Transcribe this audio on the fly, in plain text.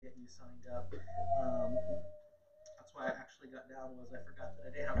signed up. That's why I actually got down was I forgot that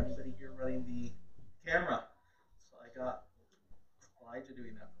I didn't have anybody here running the camera. So I got Elijah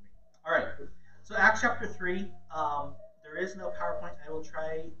doing that for me. All right. So Acts chapter 3. There is no PowerPoint. I will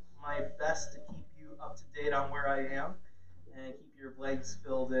try my best to keep you up to date on where I am and keep your blanks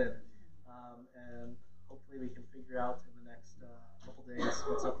filled in. And hopefully we can figure out in the next couple days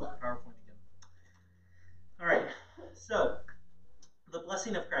what's up with the PowerPoint again. All right. So the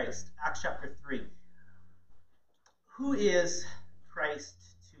blessing of Christ, Acts chapter 3. Who is Christ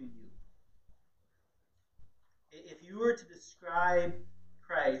to you? If you were to describe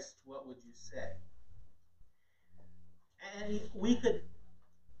Christ, what would you say? And we could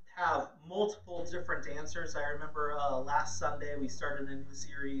have multiple different answers. I remember last Sunday we started a new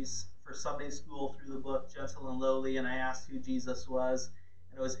series for Sunday school through the book Gentle and Lowly, and I asked who Jesus was.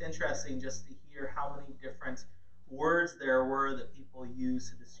 And it was interesting just to hear how many different words there were that people use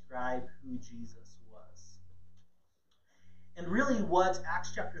to describe who Jesus was. And really what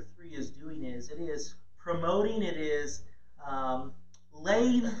Acts chapter 3 is doing is it is promoting, it is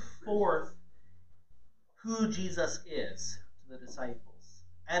laying forth who Jesus is to the disciples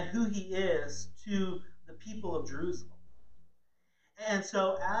and who he is to the people of Jerusalem. And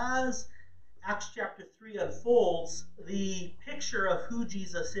so as Acts chapter 3 unfolds, the picture of who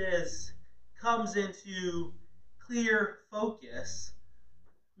Jesus is comes into clear focus,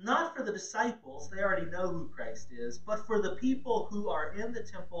 not for the disciples, they already know who Christ is, but for the people who are in the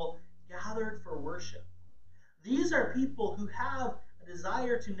temple gathered for worship. These are people who have a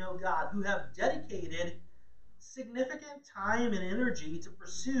desire to know God, who have dedicated significant time and energy to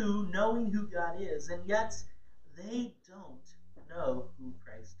pursue knowing who God is, and yet they don't know who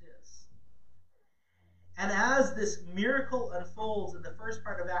Christ is. And as this miracle unfolds in the first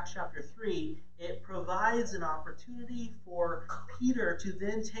part of Acts chapter 3, it provides an opportunity for Peter to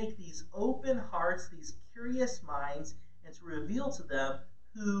then take these open hearts, these curious minds, and to reveal to them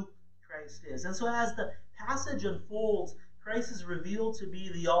who Christ is. And so as the passage unfolds, Christ is revealed to be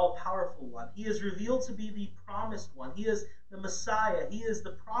the all-powerful one. He is revealed to be the promised one. He is the Messiah. He is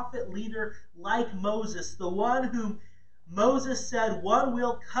the prophet leader like Moses, the one whom Moses said, "One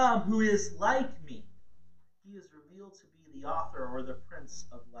will come who is like me." He is revealed to be the author or the Prince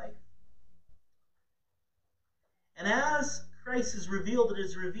of Life. And as Christ is revealed, it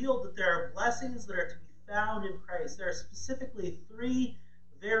is revealed that there are blessings that are to be found in Christ. There are specifically three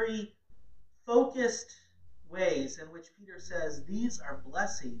very focused ways in which Peter says these are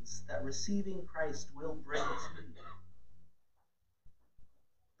blessings that receiving Christ will bring to you.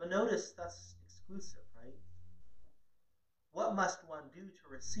 But notice that's exclusive, right? What must one do to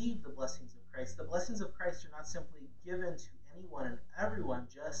receive the blessings of Christ? The blessings of Christ are not simply given to anyone and everyone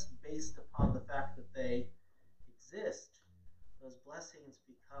just based upon the fact that they exist. Those blessings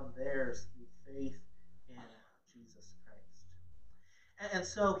become theirs through faith in Jesus Christ. And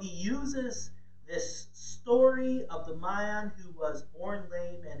so he uses this story of the man who was born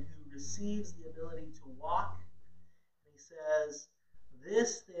lame and who receives the ability to walk. And he says,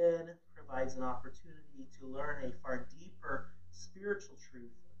 this then provides an opportunity to learn a far deeper spiritual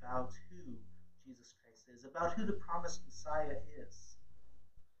truth about who Jesus Christ is, about who the promised Messiah is.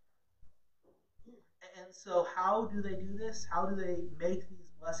 And so how do they do this? How do they make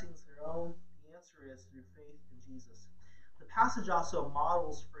these blessings their own? The answer is through faith in Jesus. The passage also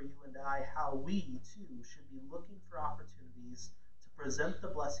models for you and I how we, too, should be looking for opportunities to present the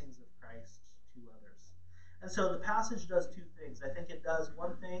blessings of Christ to others. And so the passage does two things. I think it does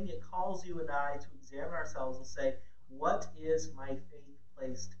one thing. It calls you and I to examine ourselves and say, what is my faith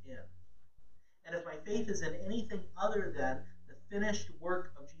placed in? And if my faith is in anything other than the finished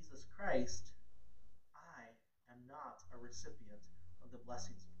work of Jesus Christ, I am not a recipient of the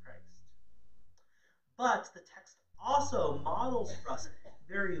blessings of Christ. But the text also models for us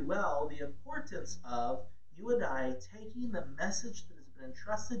very well the importance of you and I taking the message that has been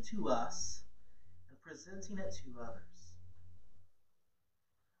entrusted to us and presenting it to others.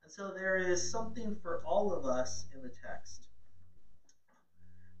 And so there is something for all of us in the text.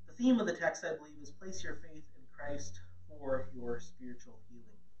 The theme of the text, I believe, is place your faith in Christ for your spiritual healing.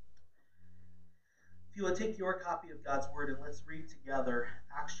 If you would take your copy of God's Word and let's read together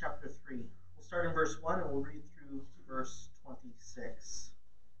Acts chapter 3. We'll start in verse 1 and we'll read through verse 26.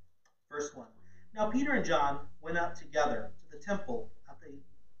 Verse 1. Now Peter and John went out together to the temple at the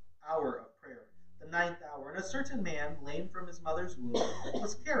hour of prayer, the 9th hour, and a certain man, lame from his mother's womb,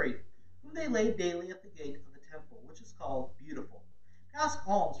 was carried, whom they laid daily at the gate of the temple, which is called Beautiful, to ask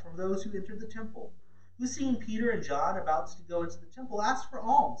alms from those who entered the temple, who, seeing Peter and John about to go into the temple, asked for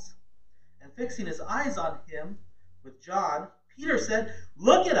alms. And fixing his eyes on him with John, Peter said,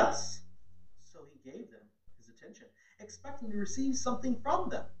 "Look at us." So he gave them his attention, expecting to receive something from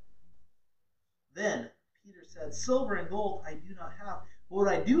them. Then Peter said, "Silver and gold I do not have, but what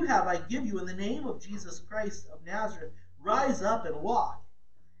I do have I give you. In the name of Jesus Christ of Nazareth, rise up and walk."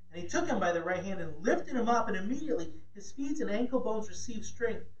 And he took him by the right hand and lifted him up, and immediately his feet and ankle bones received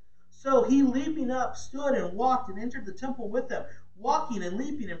strength. So he, leaping up, stood and walked and entered the temple with them, walking and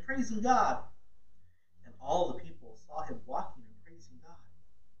leaping and praising God. And all the people saw him walking and praising God.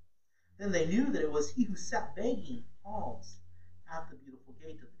 Then they knew that it was he who sat begging alms at the beautiful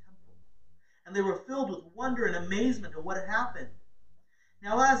gate of the temple. And they were filled with wonder and amazement at what had happened.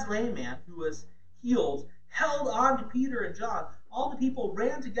 Now as the lame man who was healed held on to Peter and John, all the people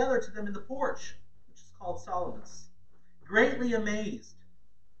ran together to them in the porch, which is called Solomon's, greatly amazed.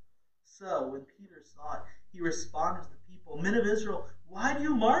 So when Peter saw it, he responded to the people, "Men of Israel, why do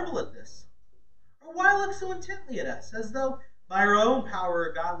you marvel at this? Or why look so intently at us, as though by our own power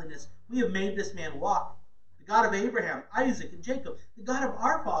or godliness we have made this man walk? The God of Abraham, Isaac, and Jacob, the God of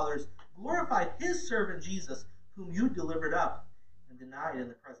our fathers, glorified his servant Jesus, whom you delivered up and denied in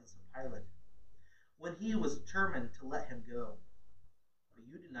the presence of Pilate, when he was determined to let him go. But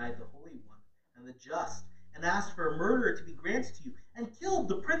you denied the Holy One and the just, and asked for a murderer to be granted to you, and killed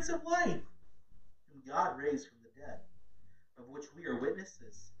the Prince of Life, whom God raised from the dead, of which we are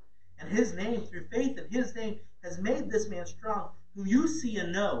witnesses. And his name, through faith in his name, has made this man strong, whom you see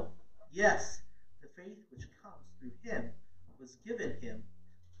and know. Yes, the faith which comes through him has given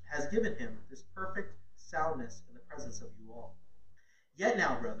him this perfect soundness in the presence of you all. Yet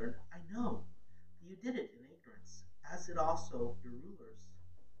now, brethren, I know that you did it in ignorance, as did also your rulers.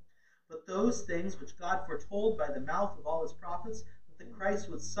 But those things which God foretold by the mouth of all his prophets, that the Christ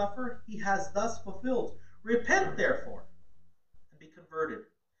would suffer, he has thus fulfilled. Repent, therefore, and be converted,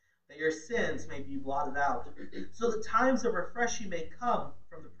 that your sins may be blotted out, so that times of refreshing may come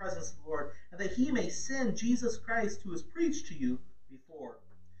from the presence of the Lord, and that he may send Jesus Christ, who was preached to you before,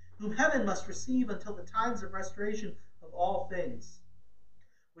 whom heaven must receive until the times of restoration of all things,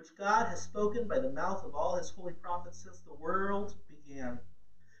 which God has spoken by the mouth of all his holy prophets since the world began.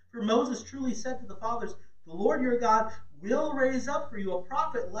 For Moses truly said to the fathers, "The Lord your God will raise up for you a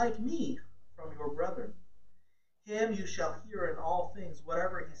prophet like me from your brethren. Him you shall hear in all things,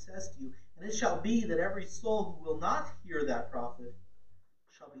 whatever he says to you. And it shall be that every soul who will not hear that prophet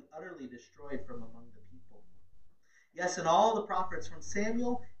shall be utterly destroyed from among the people." Yes, and all the prophets from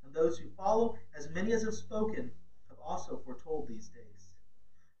Samuel and those who follow, as many as have spoken, have also foretold these days.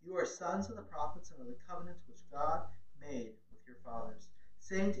 You are sons of the prophets and of the covenant which God made with your fathers,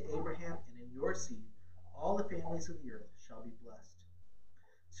 saying to Abraham, "And in your seed all the families of the earth shall be blessed."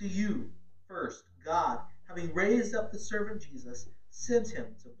 To you, first, God, having raised up the servant Jesus, sent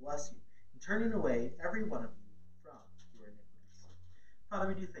him to bless you, and turning away every one of you from your iniquities. Father,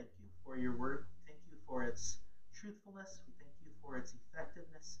 we do thank you for your word. We thank you for its truthfulness. We thank you for its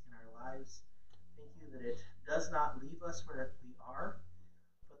effectiveness in our lives. Thank you that it does not leave us where we are,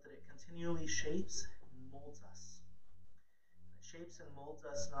 but that it continually shapes and molds us. It shapes and molds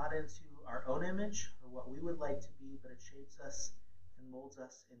us not into our own image or what we would like to be, but it shapes us and molds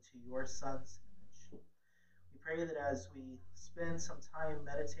us into your Son's image. We pray that as we spend some time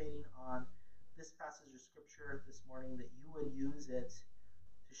meditating on this passage of Scripture this morning, that you would use it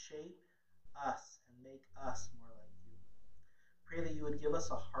to shape us and make us more like you. Pray that you would give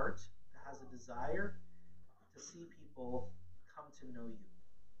us a heart that has a desire to see people come to know you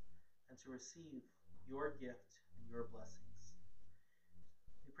and to receive your gift and your blessings.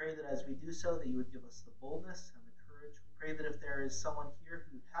 We pray that as we do so, that you would give us the boldness and the courage. We pray that if there is someone here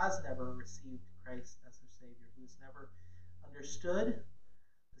who has never received Christ as their Savior, who's never understood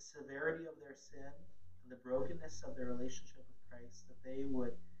the severity of their sin and the brokenness of their relationship with Christ, that they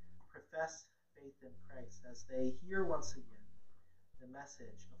would profess faith in Christ as they hear once again the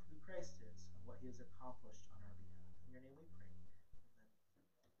message of who Christ is and what he has accomplished on our behalf. In your name we pray. Amen.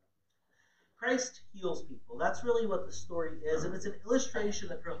 Christ heals people. That's really what the story is, and it's an illustration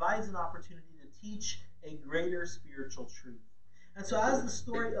that provides an opportunity to teach a greater spiritual truth. And so as the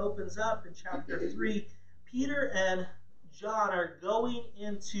story opens up in chapter 3, Peter and John are going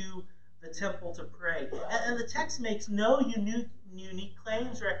into the temple to pray. And the text makes no unique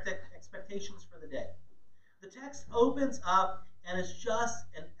claims or expectations for the day. The text opens up and it's just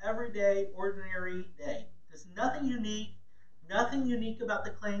an everyday, ordinary day. There's nothing unique about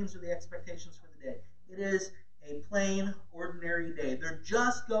the claims or the expectations for the day. It is a plain, ordinary day. They're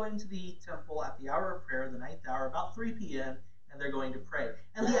just going to the temple at the hour of prayer, the 9th hour, about 3 p.m., and they're going to pray.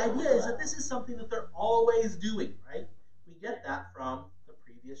 And the idea is that this is something that they're always doing, right? We get that from the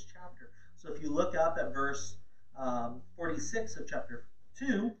previous chapter. So if you look up at verse 46 of chapter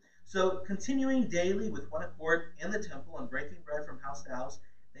 2. So, continuing daily with one accord in the temple and breaking bread from house to house,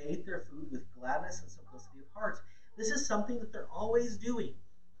 they ate their food with gladness and simplicity of heart. This is something that they're always doing.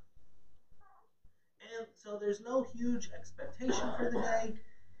 And so there's no huge expectation for the day.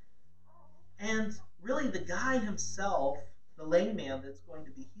 And really, the guy himself, the lame man that's going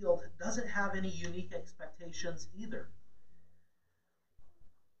to be healed, doesn't have any unique expectations either.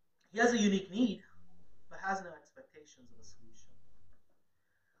 He has a unique need, but has no expectations of a solution.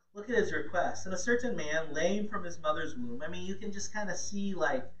 Look at his request. And a certain man, lame from his mother's womb. I mean, you can just kind of see,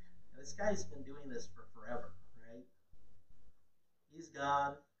 like, this guy's been doing this for forever, right? He's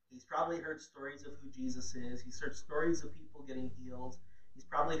gone. He's probably heard stories of who Jesus is. He's heard stories of people getting healed. He's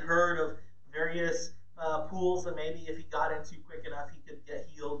probably heard of various pools that maybe if he got into quick enough, he could get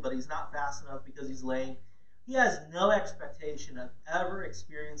healed, but he's not fast enough because he's lame. He has no expectation of ever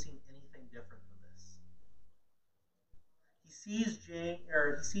experiencing anything different than this. He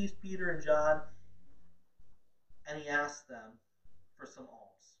sees Peter and John, and he asks them for some alms.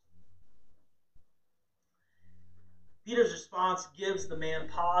 Peter's response gives the man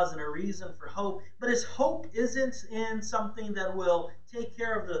pause and a reason for hope, but his hope isn't in something that will take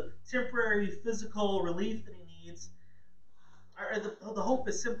care of the temporary physical relief that he needs. The hope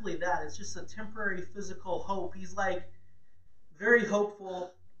is simply that. It's just a temporary physical hope. He's like very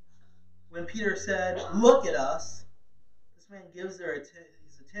hopeful when Peter said, "Look at us." This man gives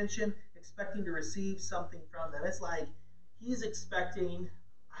his attention, expecting to receive something from them. It's like he's expecting,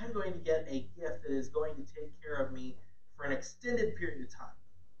 I'm going to get a gift that is going to take care of me for an extended period of time.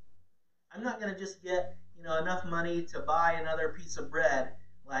 I'm not going to just get enough money to buy another piece of bread.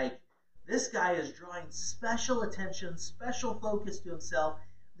 Like, this guy is drawing special attention, special focus to himself.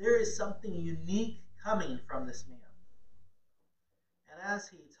 There is something unique coming from this man. And as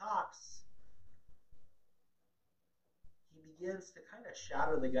he talks, he begins to kind of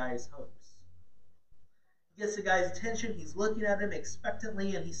shatter the guy's hopes. He gets the guy's attention. He's looking at him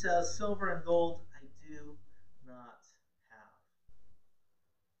expectantly, and he says, "Silver and gold I do not have."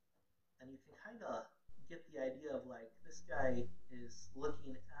 And you can kind of get the idea of, like, this guy is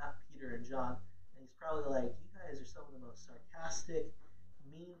looking at Peter and John, and he's probably like, "You guys are some of the most sarcastic,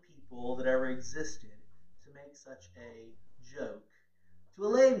 mean people that ever existed to make such a joke to a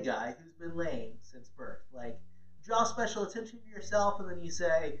lame guy who's been lame since birth. Like, draw special attention to yourself, and then you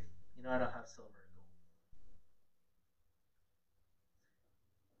say, I don't have silver and gold."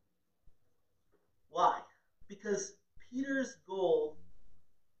 Why? Because Peter's goal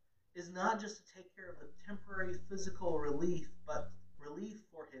is not just to take care of the temporary physical relief, but relief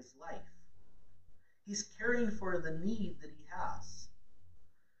for his life. He's caring for the need that he has.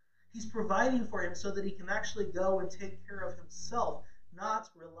 He's providing for him so that he can actually go and take care of himself, not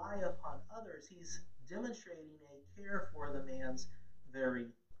rely upon others. He's demonstrating a care for the man's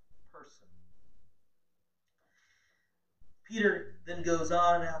very person. Peter then goes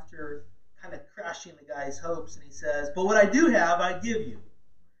on after kind of crashing the guy's hopes, and he says, "But what I do have, I give you.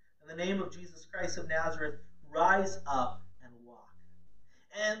 In the name of Jesus Christ of Nazareth, rise up and walk."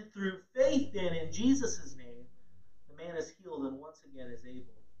 And through faith in Jesus' name, the man is healed and once again is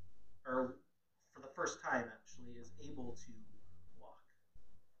able, or for the first time actually, is able to walk.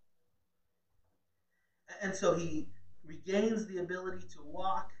 And so he regains the ability to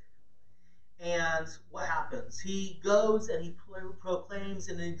walk. And what happens? He goes and he proclaims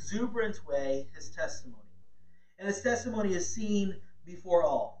in an exuberant way his testimony. And his testimony is seen before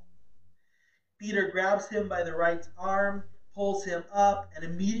all. Peter grabs him by the right arm, pulls him up, and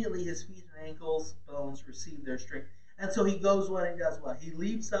immediately his feet and ankles bones receive their strength. And so he goes what and does what? He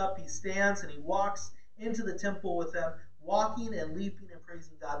leaps up, he stands, and he walks into the temple with them, walking and leaping and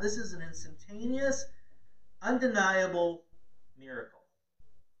praising God. This is an instantaneous, undeniable miracle.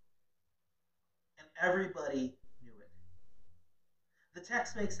 And everybody knew it. The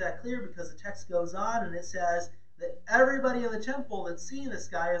text makes that clear because the text goes on and it says that everybody in the temple that's seeing this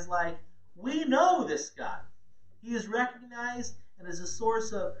guy is like, "We know this guy." He is recognized and is a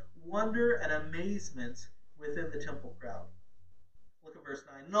source of wonder and amazement within the temple crowd. Look at verse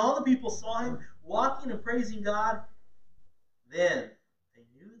 9. "And all the people saw him walking and praising God. Then they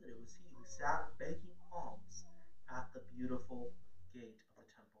knew that it was he who sat begging alms at the beautiful gate of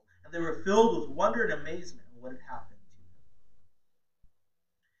the temple. And they were filled with wonder and amazement at what had happened to him."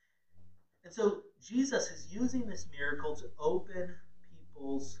 And so Jesus is using this miracle to open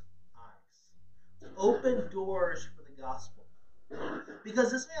people's eyes, to open doors for the gospel.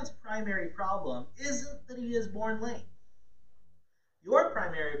 Because this man's primary problem isn't that he is born lame. Your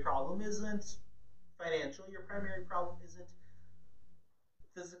primary problem isn't financial. Your primary problem isn't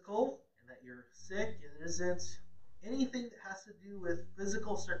physical, and that you're sick. It isn't anything that has to do with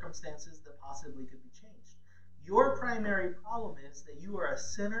physical circumstances that possibly could be changed. Your primary problem is that you are a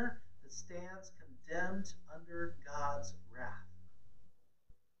sinner that stands condemned under God's wrath.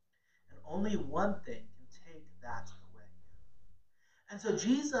 And only one thing can take that away. And so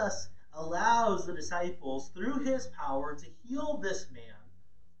Jesus allows the disciples, through his power, to heal this man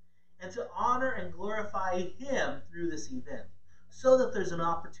and to honor and glorify him through this event, so that there's an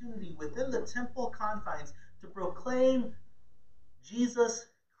opportunity within the temple confines to proclaim Jesus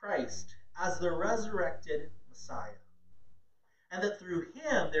Christ as the resurrected Messiah. And that through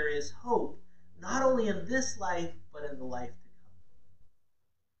him there is hope, not only in this life, but in the life to come.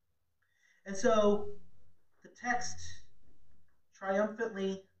 And so the text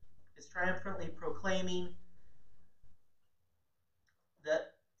is triumphantly proclaiming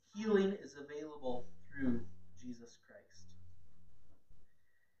that healing is available through Jesus Christ.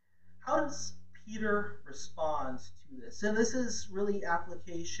 How does Peter respond to this? And this is really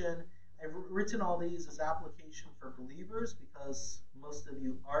application. I've written all these as application for believers because most of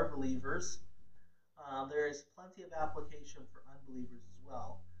you are believers. There is plenty of application for unbelievers as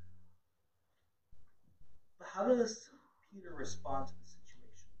well. But how does Peter respond to the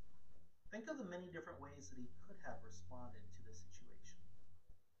situation? Think of the many different ways that he could have responded to this situation.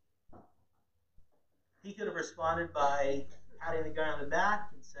 He could have responded by patting the guy on the back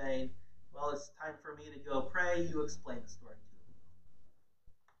and saying, well, it's time for me to go pray. You explain the story to him.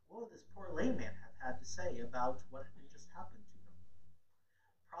 What would this poor lame man have had to say about what had just happened to him?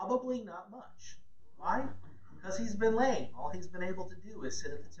 Probably not much. Why? Because he's been lame. All he's been able to do is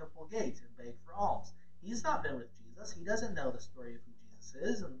sit at the temple gate and beg for alms. He's not been with Jesus. He doesn't know the story of who Jesus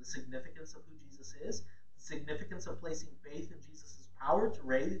is and the significance of who Jesus is, the significance of placing faith in Jesus' power to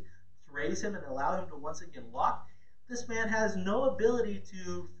raise him and allow him to once again walk. This man has no ability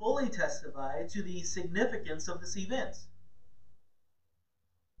to fully testify to the significance of this event.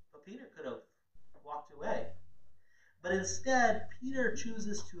 But Peter could have walked away. But instead, Peter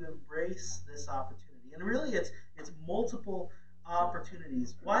chooses to embrace this opportunity. And really, it's multiple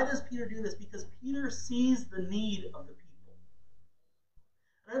opportunities. Why does Peter do this? Because Peter sees the need of the people.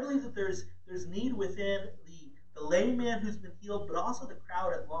 And I believe that there's need within the lame man who's been healed, but also the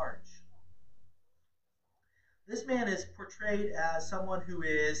crowd at large. This man is portrayed as someone who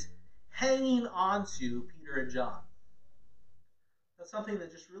is hanging on to Peter and John. That's something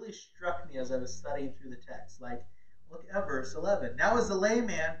that just really struck me as I was studying through the text. Like, look at verse 11. Now as the lame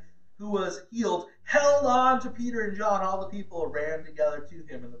man who was healed held on to Peter and John, all the people ran together to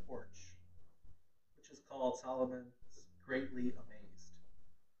him in the porch, which is called Solomon's Greatly Amazed.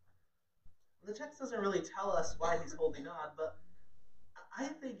 The text doesn't really tell us why he's holding on, but I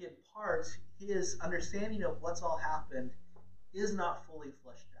think in part his understanding of what's all happened is not fully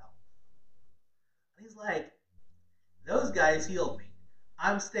fleshed out. He's like, those guys healed me.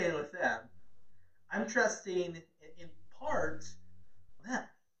 I'm staying with them. I'm trusting in part them.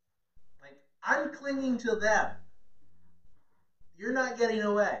 Like, I'm clinging to them. You're not getting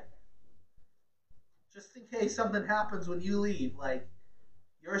away. Just in case something happens when you leave, like,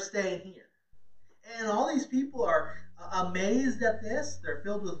 you're staying here. And all these people are amazed at this. They're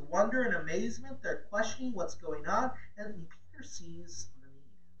filled with wonder and amazement. They're questioning what's going on. And Peter sees the need.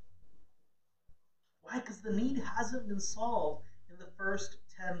 Why? Because the need hasn't been solved in the first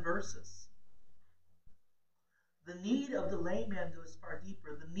 10 verses. The need of the lame man goes far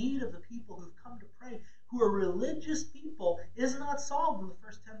deeper. The need of the people who've come to pray, who are religious people, is not solved in the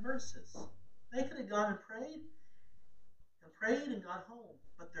first 10 verses. They could have gone and prayed and gone home,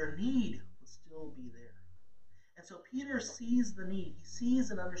 but their need would still be there. And so Peter sees the need. He sees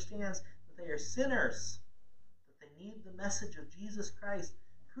and understands that they are sinners, that they need the message of Jesus Christ,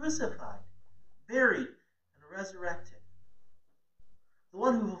 crucified, buried, and resurrected. The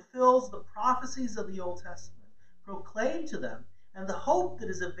one who fulfills the prophecies of the Old Testament, proclaimed to them, and the hope that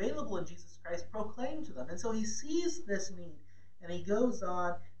is available in Jesus Christ, proclaimed to them. And so he sees this need, and he goes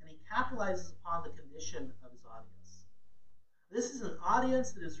on, and he capitalizes upon the condition of his audience. This is an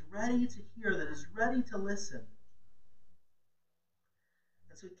audience that is ready to hear, that is ready to listen.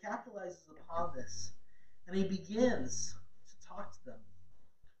 And so he capitalizes upon this, and he begins to talk to them.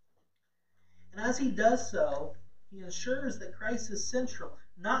 And as he does so, he ensures that Christ is central,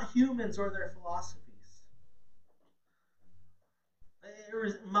 not humans or their philosophies.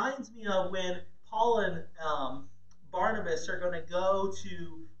 It reminds me of when Paul and Barnabas are going to go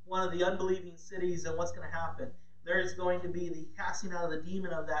to one of the unbelieving cities, and what's going to happen? There is going to be the casting out of the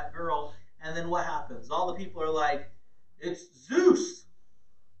demon of that girl, and then what happens? All the people are like, it's Zeus!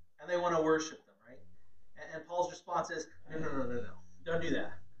 And they want to worship them, right? And Paul's response is, no, don't do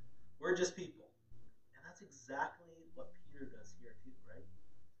that. We're just people. And that's exactly what Peter does here too, right?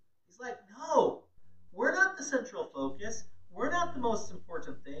 He's like, no, we're not the central focus. We're not the most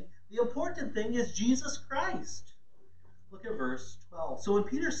important thing. The important thing is Jesus Christ. Look at verse 12. So when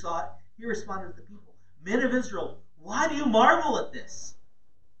Peter saw it, he responded to the people, Men of Israel, why do you marvel at this?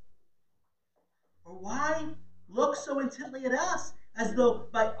 Or why look so intently at us, as though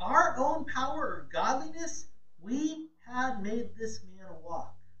by our own power or godliness we had made this man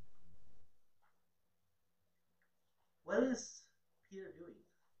walk? What is Peter doing?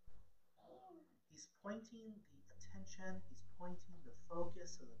 He's pointing the attention, he's pointing the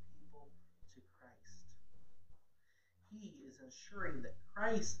focus of the people to Christ. He is ensuring that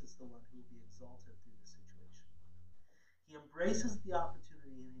Christ is the one who will be exalted through the situation. He embraces the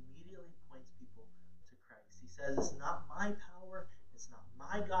opportunity and immediately points people to Christ. He says, it's not my power, it's not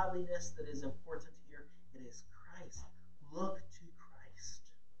my godliness that is important here, it is Christ. Look to Christ.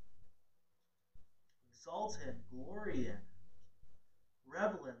 Exalt him, glory in,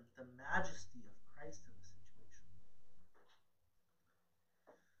 revel in the majesty of Christ in the situation.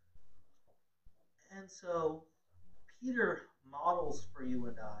 And so Peter models for you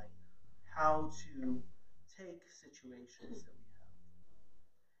and I how to take situations that we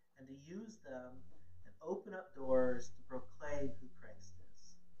have and to use them and open up doors to proclaim who Christ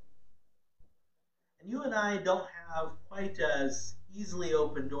is. And you and I don't have quite as easily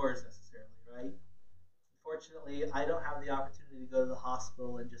open doors necessarily, right? Unfortunately, I don't have the opportunity to go to the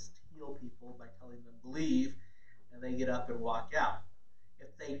hospital and just heal people by telling them believe and they get up and walk out.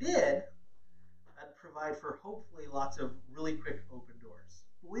 If they did, that'd provide for hopefully lots of really quick open doors.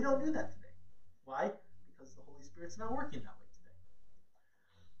 But we don't do that today. Why? Because the Holy Spirit's not working that way today.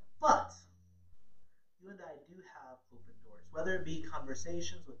 But you and I do have open doors, whether it be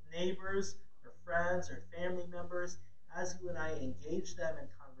conversations with neighbors or friends or family members. As you and I engage them in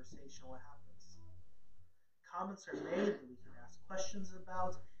conversation, what happens? Comments are made that we can ask questions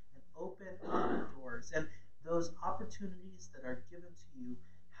about and open up doors. And those opportunities that are given to you,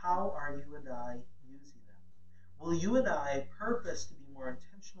 how are you and I using them? Will you and I purpose to be more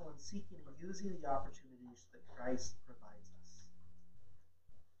intentional in seeking and using the opportunities that Christ provides us?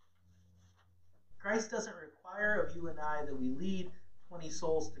 Christ doesn't require of you and I that we lead 20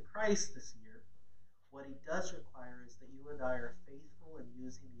 souls to Christ this year. What he does require is that you and I are faithful in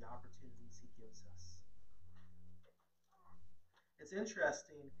using the opportunities he gives us. It's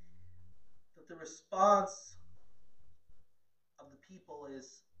interesting that the response of the people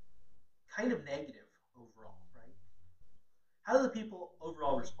is kind of negative overall, right? How do the people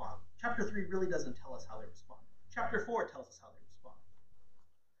overall respond? Chapter 3 really doesn't tell us how they respond. Chapter 4 tells us how they respond.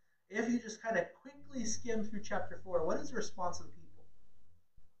 If you just kind of quickly skim through chapter 4, what is the response of the people?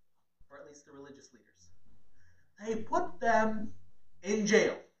 Or at least the religious leaders. They put them in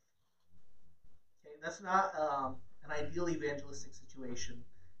jail. Okay, that's not an ideal evangelistic situation,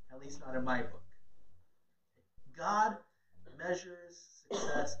 at least not in my book. God measures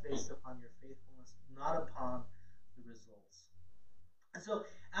success based upon your faithfulness, not upon the results. And so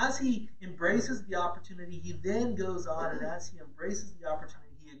as he embraces the opportunity, he then goes on, and as he embraces the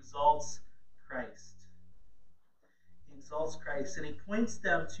opportunity, he exalts Christ. He exalts Christ, and he points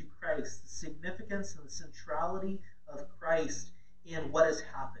them to Christ, the significance and the centrality of Christ in what has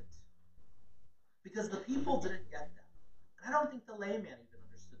happened. Because the people didn't get that. And I don't think the layman even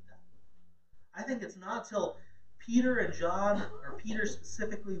understood that. I think it's not till Peter and John, or Peter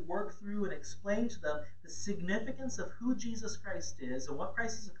specifically, work through and explain to them the significance of who Jesus Christ is and what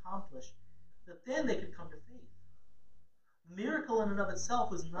Christ has accomplished, that then they could come to faith. The miracle in and of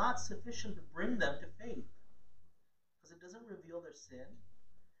itself was not sufficient to bring them to faith, because it doesn't reveal their sin,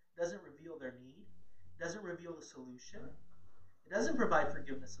 it doesn't reveal their need, it doesn't reveal the solution, it doesn't provide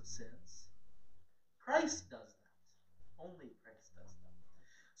forgiveness of sins. Christ does that. Only Christ does that.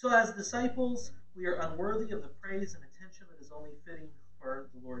 So as disciples, we are unworthy of the praise and attention that is only fitting for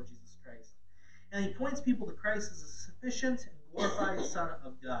the Lord Jesus Christ. And he points people to Christ as a sufficient and glorified Son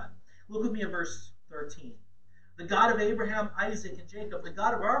of God. Look with me in verse 13. The God of Abraham, Isaac, and Jacob, the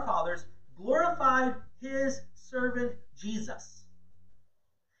God of our fathers, glorified his servant Jesus.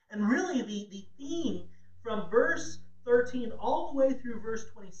 And really the theme from verse 13 all the way through verse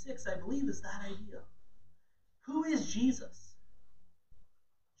 26, I believe, is that idea. Who is Jesus?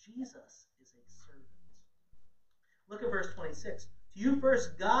 Jesus is a servant. Look at verse 26. To you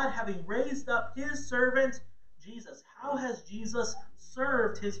first, God, having raised up his servant, Jesus. How has Jesus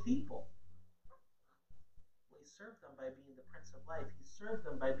served his people? Well, he served them by being the Prince of Life. He served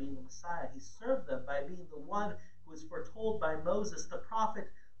them by being the Messiah. He served them by being the one who was foretold by Moses, the prophet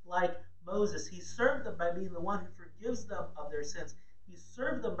like Moses. He served them by being the one who forgives them of their sins. He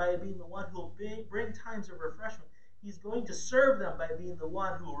served them by being the one who will bring times of refreshment. He's going to serve them by being the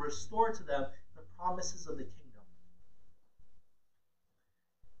one who will restore to them the promises of the kingdom.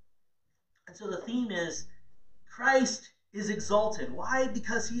 And so the theme is Christ is exalted. Why?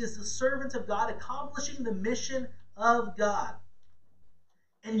 Because he is the servant of God accomplishing the mission of God.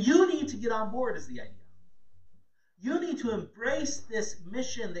 And you need to get on board, is the idea. You need to embrace this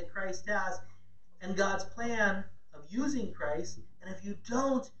mission that Christ has and God's plan of using Christ. And if you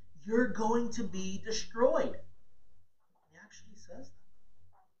don't, you're going to be destroyed. He actually says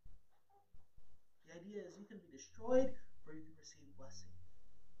that. The idea is you can be destroyed or you can receive blessing.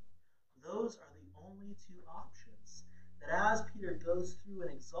 Those are the only two options. That as Peter goes through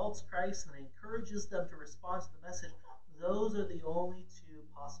and exalts Christ and encourages them to respond to the message, those are the only two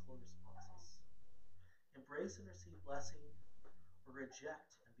possible responses. Embrace and receive blessing, or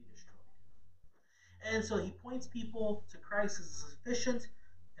reject and be destroyed. And so he points people to Christ as a sufficient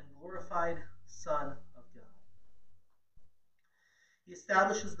and glorified Son of God. He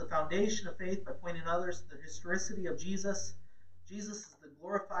establishes the foundation of faith by pointing others to the historicity of Jesus. Jesus is the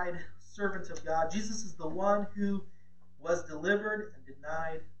glorified servant of God. Jesus is the one who was delivered and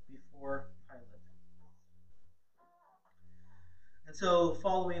denied before Pilate. And so,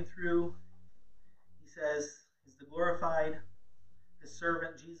 following through, he says, he's the glorified, his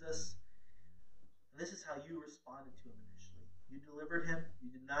servant, Jesus. And this is how you responded to him initially. You delivered him, you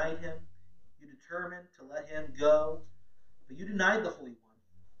denied him, you determined to let him go, but you denied the Holy One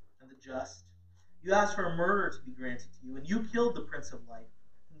and the just. You asked for a murder to be granted to you, and you killed the Prince of Life,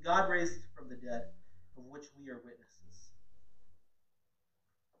 and God raised from the dead, of which we are witnesses.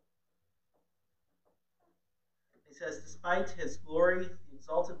 He says, despite his glory, the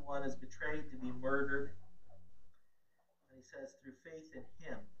exalted one is betrayed to be murdered. And he says, through faith in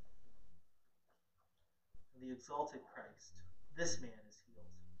him, in the exalted Christ, this man is healed.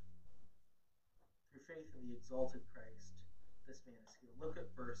 Through faith in the exalted Christ, this man is healed. Look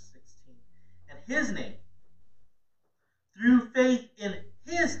at verse 16. And his name, through faith in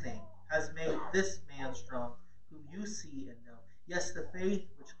his name, has made this man strong, whom you see and know. Yes, the faith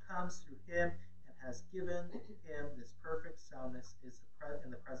which comes through him and has given him this perfect soundness is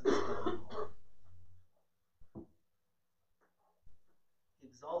in the presence of the Lord. He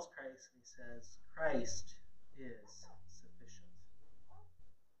exalts Christ and he says, Christ is sufficient.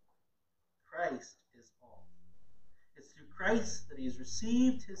 Christ is all. It's through Christ that he has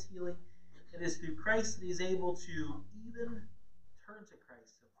received his healing. It is through Christ that he is able to even turn to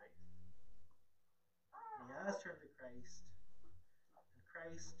Christ in faith. And he has turned to Christ, and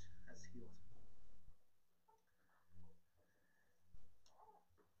Christ has healed him.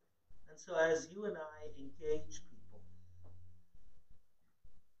 And so as you and I engage people,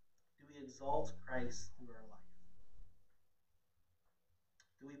 do we exalt Christ through our life?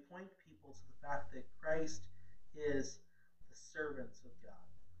 Do we point people to the fact that Christ is the servant of God?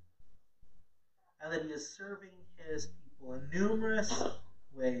 And that he is serving his people in numerous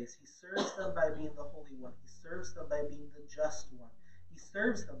ways. He serves them by being the Holy One. He serves them by being the Just One. He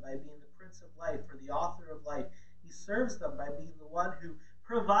serves them by being the Prince of Life or the Author of Life. He serves them by being the one who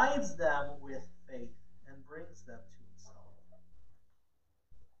provides them with faith and brings them to himself.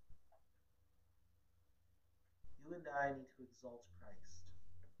 You and I need to exalt Christ.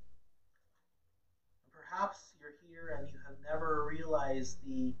 And perhaps you're here and you have never realized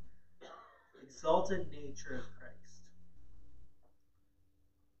the exalted nature of Christ.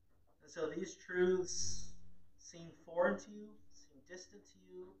 And so these truths seem foreign to you, seem distant to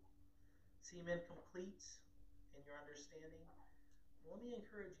you, seem incomplete in your understanding. Let me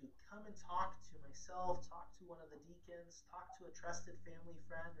encourage you, come and talk to myself, talk to one of the deacons, talk to a trusted family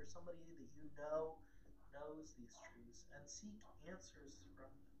friend or somebody that you know knows these truths, and seek answers from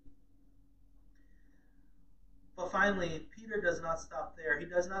them. But finally, Peter does not stop there. He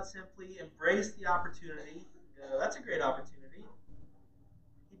does not simply embrace the opportunity and go, that's a great opportunity.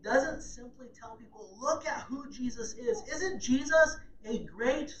 He doesn't simply tell people, look at who Jesus is. Isn't Jesus a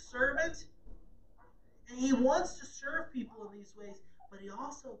great servant? And he wants to serve people in these ways, but he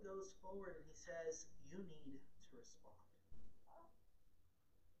also goes forward and he says, you need to respond.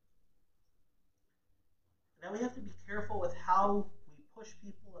 Now we have to be careful with how we push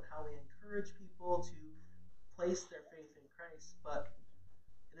people and how we encourage people to place their faith in Christ, but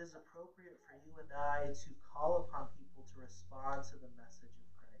it is appropriate for you and I to call upon people to respond to the message of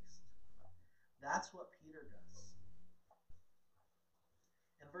Christ. That's what Peter does.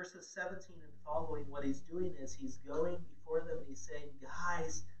 In verses 17 and following, what he's doing is he's going before them and he's saying,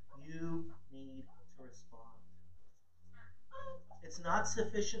 guys, you need to respond. It's not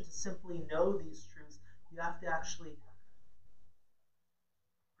sufficient to simply know these truths. You have to actually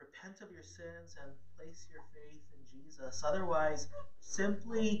repent of your sins and place your faith in Jesus. Otherwise,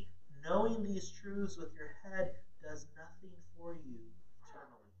 simply knowing these truths with your head does nothing for you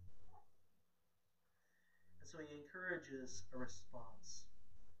eternally. And so he encourages a response.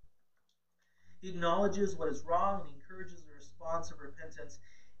 He acknowledges what is wrong and he encourages a response of repentance.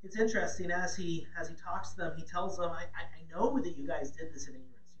 It's interesting, as he talks to them, he tells them, I know that you guys did this in ignorance.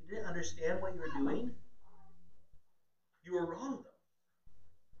 You didn't understand what you were doing. You were wrong, though.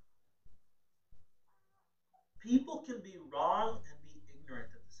 People can be wrong and be ignorant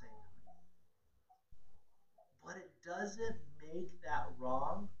at the same time. But it doesn't make that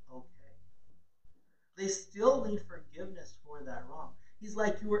wrong okay. They still need forgiveness for that wrong. He's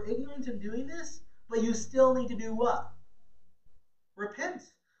like, you were ignorant in doing this, but you still need to do what? Repent.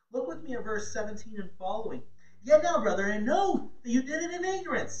 Look with me at verse 17 and following. Yet now, brethren, I know that you did it in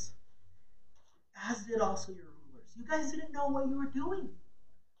ignorance, as did also your rulers. You guys didn't know what you were doing.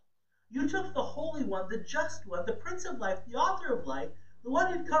 You took the Holy One, the Just One, the Prince of Life, the Author of life, the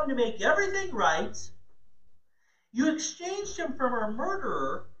one who'd come to make everything right. You exchanged him from a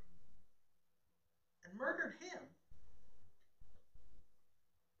murderer and murdered him.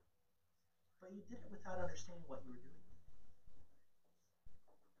 But you did it without understanding what you were doing.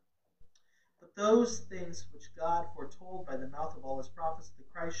 But those things which God foretold by the mouth of all his prophets that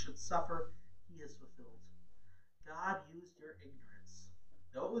Christ should suffer, he has fulfilled. God used your ignorance,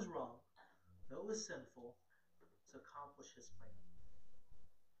 though it was wrong, though it was sinful, to accomplish his plan.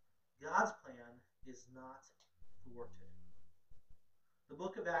 God's plan is not thwarted. The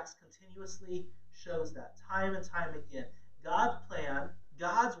book of Acts continuously shows that time and time again. God's plan,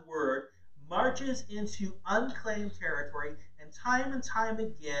 God's word, marches into unclaimed territory, and time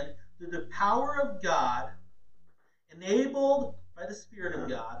again, through the power of God, enabled by the Spirit of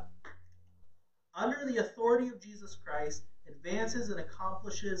God, under the authority of Jesus Christ, advances and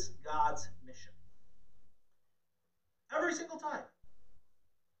accomplishes God's mission. Every single time.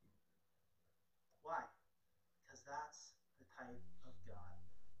 Why? Because that's the type of God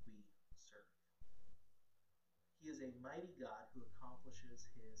we serve. He is a mighty God who accomplishes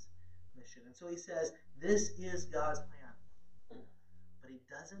his mission. And so he says, this is God's plan. But he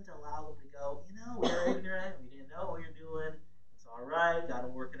doesn't allow them to go, we're ignorant, we didn't know what you're doing, it's all right, God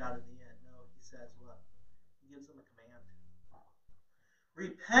will work it out in the end. No, he says what? He gives them a command.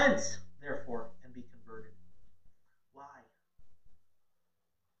 Repent, therefore, and be converted. Why?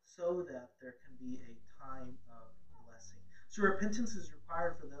 So that there can be a time of blessing. So repentance is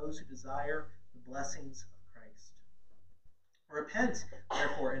required for those who desire the blessings of Christ. Repent,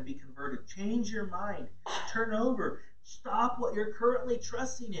 therefore, and be converted. Change your mind. Turn over. Stop what you're currently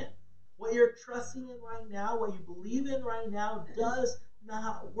trusting in. What you're trusting in right now, what you believe in right now, does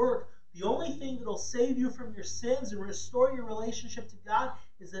not work. The only thing that will save you from your sins and restore your relationship to God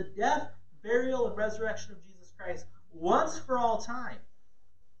is the death, burial, and resurrection of Jesus Christ once for all time.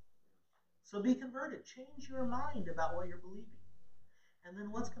 So be converted. Change your mind about what you're believing. And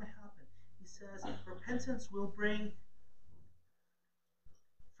then what's going to happen? He says repentance will bring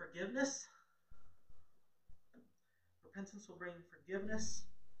forgiveness. Repentance will bring forgiveness.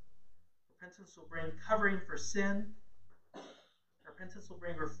 Repentance will bring covering for sin. Repentance will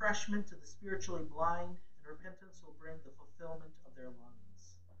bring refreshment to the spiritually blind. And repentance will bring the fulfillment of their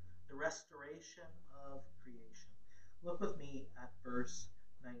longings. The restoration of creation. Look with me at verse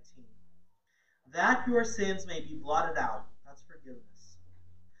 19. That your sins may be blotted out. That's forgiveness.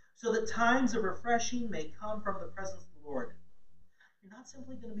 So that times of refreshing may come from the presence of the Lord. You're not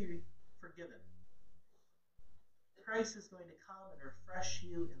simply going to be forgiven. Christ is going to come and refresh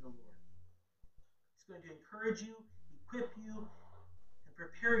you in the Lord. He's going to encourage you, equip you, and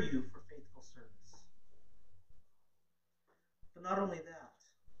prepare you for faithful service. But not only that,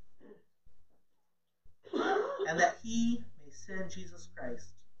 and that he may send Jesus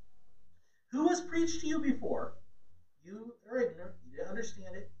Christ, who was preached to you before. You are ignorant, you didn't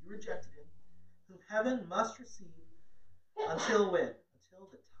understand it, you rejected him, whom heaven must receive until when? Until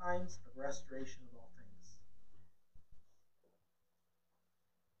the times of restoration of all things.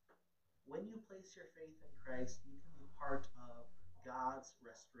 When you place your faith in Christ, you can be part of God's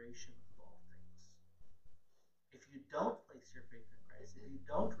restoration of all things. If you don't place your faith in Christ, if you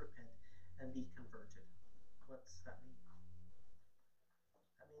don't repent and be converted, what's that mean?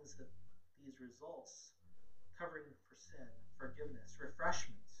 That means that these results, covering for sin, forgiveness,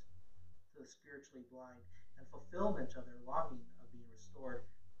 refreshment to the spiritually blind, and fulfillment of their longing of being restored,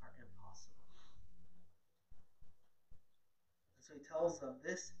 are impossible. And so he tells them,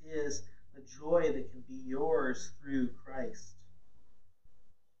 this is the joy that can be yours through Christ.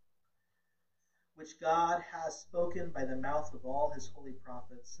 which God has spoken by the mouth of all his holy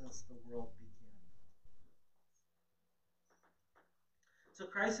prophets since the world began. So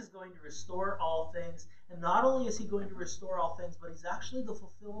Christ is going to restore all things, and not only is he going to restore all things, but he's actually the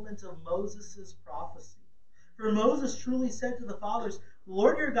fulfillment of Moses' prophecy. For Moses truly said to the fathers, "The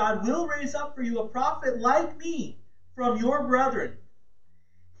Lord your God will raise up for you a prophet like me from your brethren.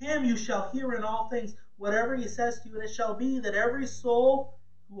 Him you shall hear in all things, whatever he says to you, and it shall be that every soul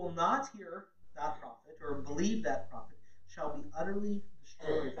who will not hear that prophet or believe that prophet shall be utterly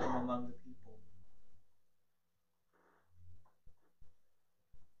destroyed from among the people."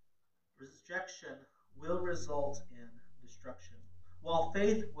 Rejection will result in destruction, while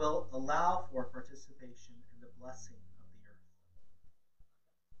faith will allow for participation in the blessing of the earth.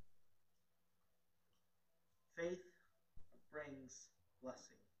 Faith brings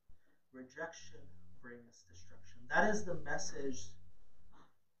blessing. Rejection brings destruction. That is the message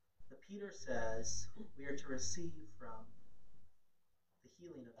that Peter says we are to receive from the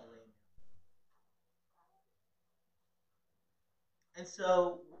healing of the lame man. And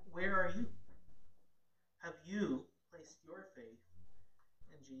so, where are you? Have you placed your faith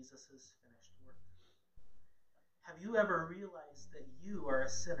in Jesus' finished work? Have you ever realized that you are a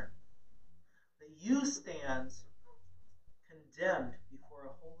sinner? That you stand condemned before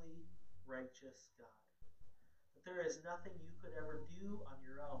a holy, righteous God? That there is nothing you could ever do on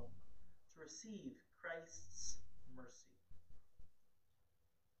your own to receive Christ's mercy.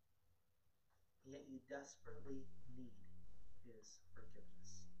 Yet you desperately need his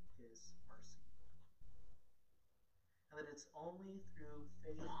forgiveness, his mercy. And that it's only through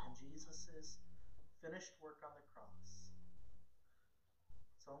faith in Jesus' finished work on the cross,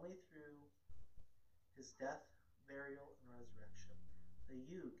 it's only through his death, burial, and resurrection that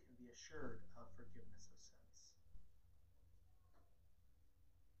you can be assured of forgiveness of sins.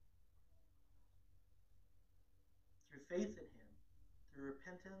 Through faith in him, through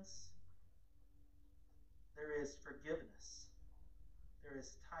repentance, there is forgiveness. There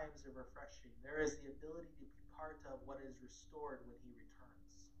is times of refreshing. There is the ability to be part of what is restored when he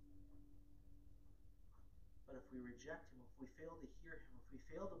returns. But if we reject him, if we fail to hear him, if we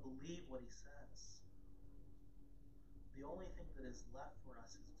fail to believe what he says, the only thing that is left for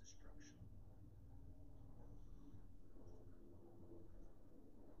us is destruction.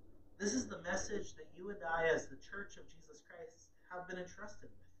 This is the message that you and I, as the Church of Jesus Christ, have been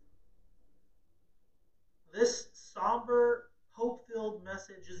entrusted with. This somber, hope-filled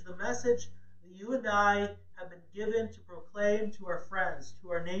message is the message that you and I have been given to proclaim to our friends, to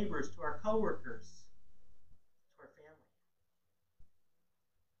our neighbors, to our coworkers, to our family.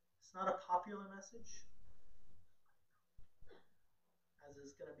 It's not a popular message, as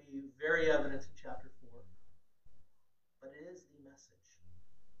is going to be very evident in chapter 4, but it is the message.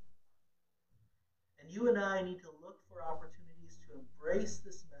 And you and I need to look for opportunities to embrace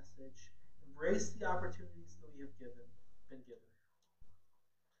this message, embrace the opportunities that we have been given,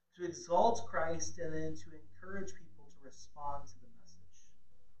 to exalt Christ, and then to encourage people to respond to the message.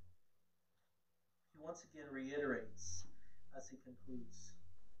 He once again reiterates, as he concludes,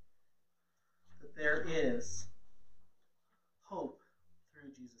 that there is hope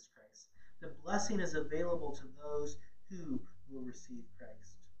through Jesus Christ. The blessing is available to those who will receive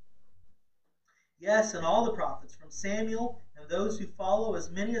Christ. Yes, and all the prophets, from Samuel and those who follow, as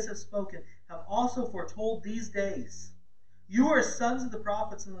many as have spoken, have also foretold these days. You are sons of the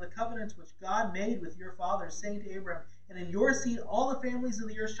prophets and of the covenants which God made with your fathers, saying to Abraham, "And in your seed all the families of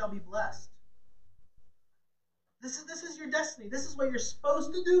the earth shall be blessed." This is your destiny. This is what you're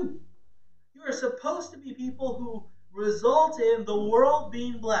supposed to do. You are supposed to be people who result in the world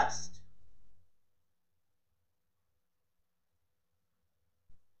being blessed.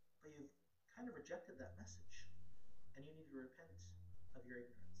 But you've kind of rejected that message, and you need to repent of your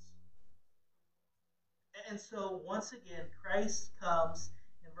ignorance. And so, once again, Christ comes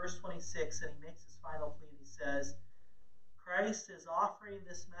in verse 26, and he makes his final plea. He says, Christ is offering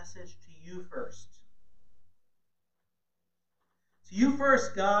this message to you first. To you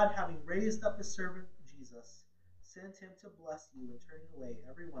first, God, having raised up his servant Jesus, sent him to bless you and turning away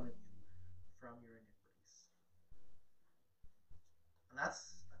every one of you from your iniquities. And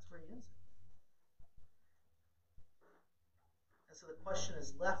that's where he ends it. And so the question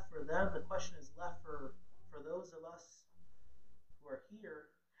is left for them, the question is left for those of us who are here.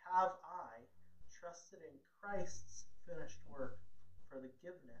 Have I trusted in Christ's finished work for the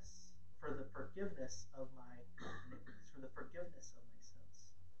forgiveness of my iniquities, for the forgiveness of my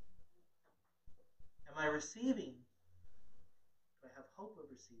sins? Am I receiving? Do I have hope of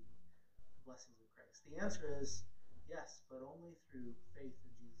receiving the blessings of Christ? The answer is yes, but only through faith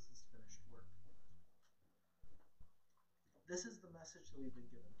in Jesus' finished work. This is the message that we've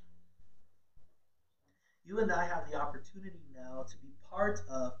been given. You and I have the opportunity now to be part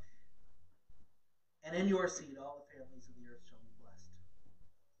of, and in your seed, all the families of the earth shall be blessed.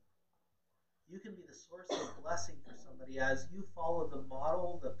 You can be the source of blessing for somebody as you follow the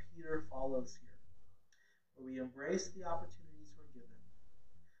model that Peter follows here, where we embrace the opportunities we're given,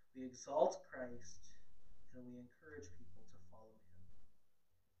 we exalt Christ, and we encourage people to follow him.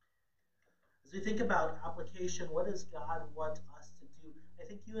 As we think about application, what does God want us to do? I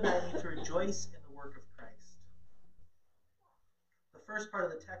think you and I need to rejoice in the work of Christ. The first part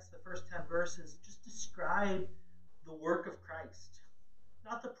of the text, the first 10 verses, just describe the work of Christ.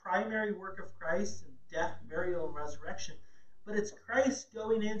 Not the primary work of Christ in death, burial, and resurrection, but it's Christ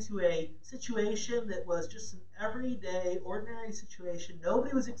going into a situation that was just an everyday, ordinary situation.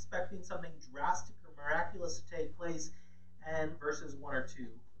 Nobody was expecting something drastic or miraculous to take place, and verses 1 or 2.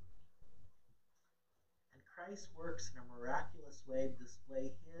 And Christ works in a miraculous way to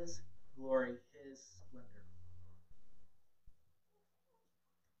display his glory, his splendor.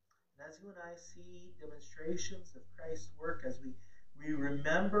 And as you and I see demonstrations of Christ's work, as we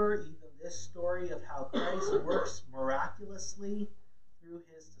remember even this story of how Christ works miraculously through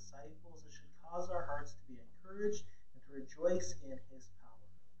his disciples, it should cause our hearts to be encouraged and to rejoice in his power.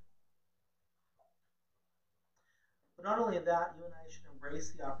 But not only that, you and I should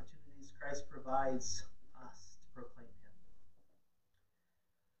embrace the opportunities Christ provides us to proclaim him.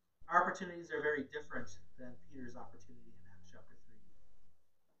 Our opportunities are very different than Peter's opportunity in Acts chapter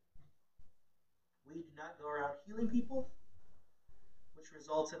 3. We do not go around healing people, which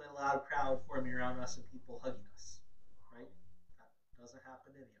results in a loud crowd forming around us and people hugging us, right? That doesn't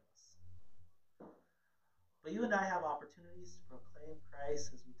happen to any of us. But you and I have opportunities to proclaim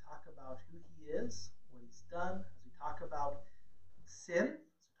Christ as we talk about who he is, what he's done, as we talk about sin, as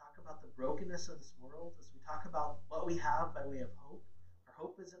we talk about the brokenness of this world, as we talk about what we have by way of hope. Our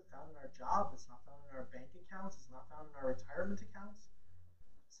hope isn't found in our job, it's not found in our bank accounts, it's not found in our retirement accounts,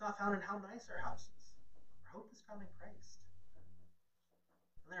 it's not found in how nice our house is. Our hope is found in Christ.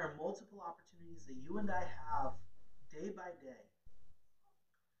 And there are multiple opportunities that you and I have day by day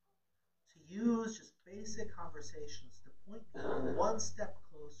to use just basic conversations to point people one step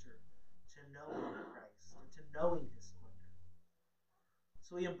closer to knowing Christ and to knowing his splendor.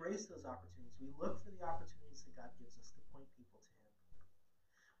 So we embrace those opportunities. We look for the opportunities that God gives us to point people to him.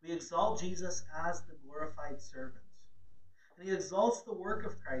 We exalt Jesus as the glorified servant. And he exalts the work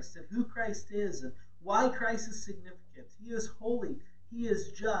of Christ and who Christ is and why Christ is significant. He is holy. He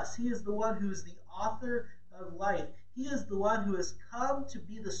is just. He is the one who is the author of life. He is the one who has come to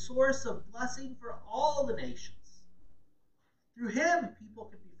be the source of blessing for all the nations. Through him, people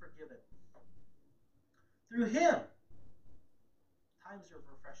can be forgiven. Through him, times of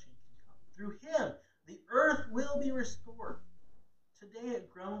refreshing can come. Through him, the earth will be restored. Today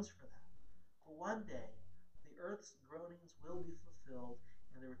it groans for that. But one day, the earth's groanings will be fulfilled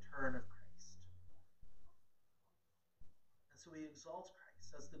in the return of Christ. And so we exalt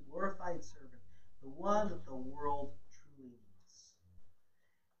Christ as the glorified servant, the one that the world truly needs.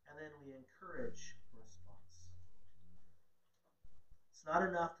 And then we encourage response. It's not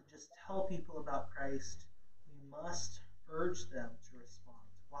enough to just tell people about Christ. We must urge them to respond.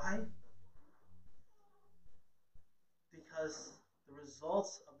 Why? Because the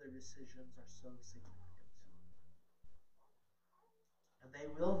results of their decisions are so significant. And they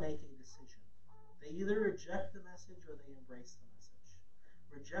will make a decision. They either reject the message or they embrace the message.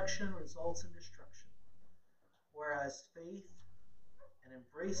 Rejection results in destruction, whereas faith and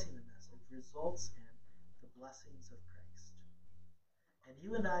embracing the message results in the blessings of Christ. And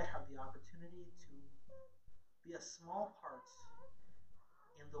you and I have the opportunity to be a small part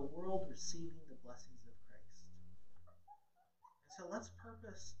in the world receiving the blessings of Christ. And so let's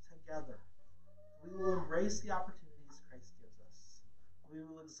purpose together. We will embrace the opportunities Christ gives us. We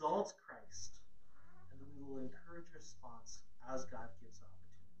will exalt Christ. And we will encourage response as God gives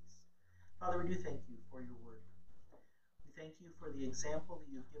opportunities. Father, we do thank you for your word. We thank you for the example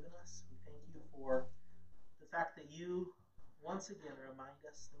that you've given us. We thank you for the fact that you once again remind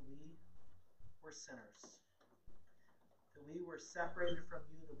us that we were sinners, that we were separated from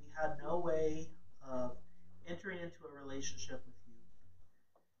you, that we had no way of entering into a relationship with you.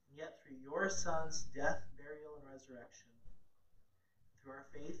 And yet through your Son's death, burial, and resurrection, through our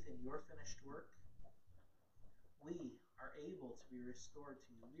faith in your finished work, we are able to be restored to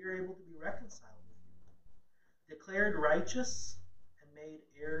you. We are able to be reconciled with you, declared righteous, and made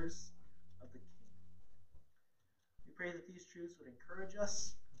heirs of the King. We pray that these truths would encourage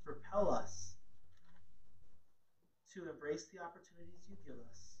us and propel us to embrace the opportunities you give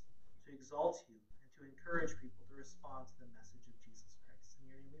us, to exalt you, and to encourage people to respond to the message of Jesus Christ. In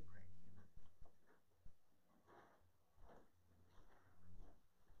your name we pray.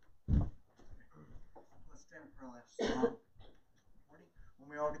 Let's stand for our last song. When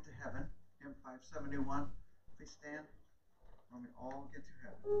we all get to heaven, hymn 571. Please stand when we all get to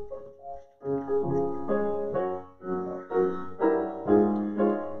heaven.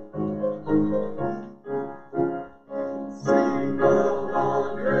 Sing the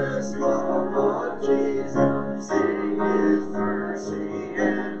wondrous love of Jesus, sing his mercy.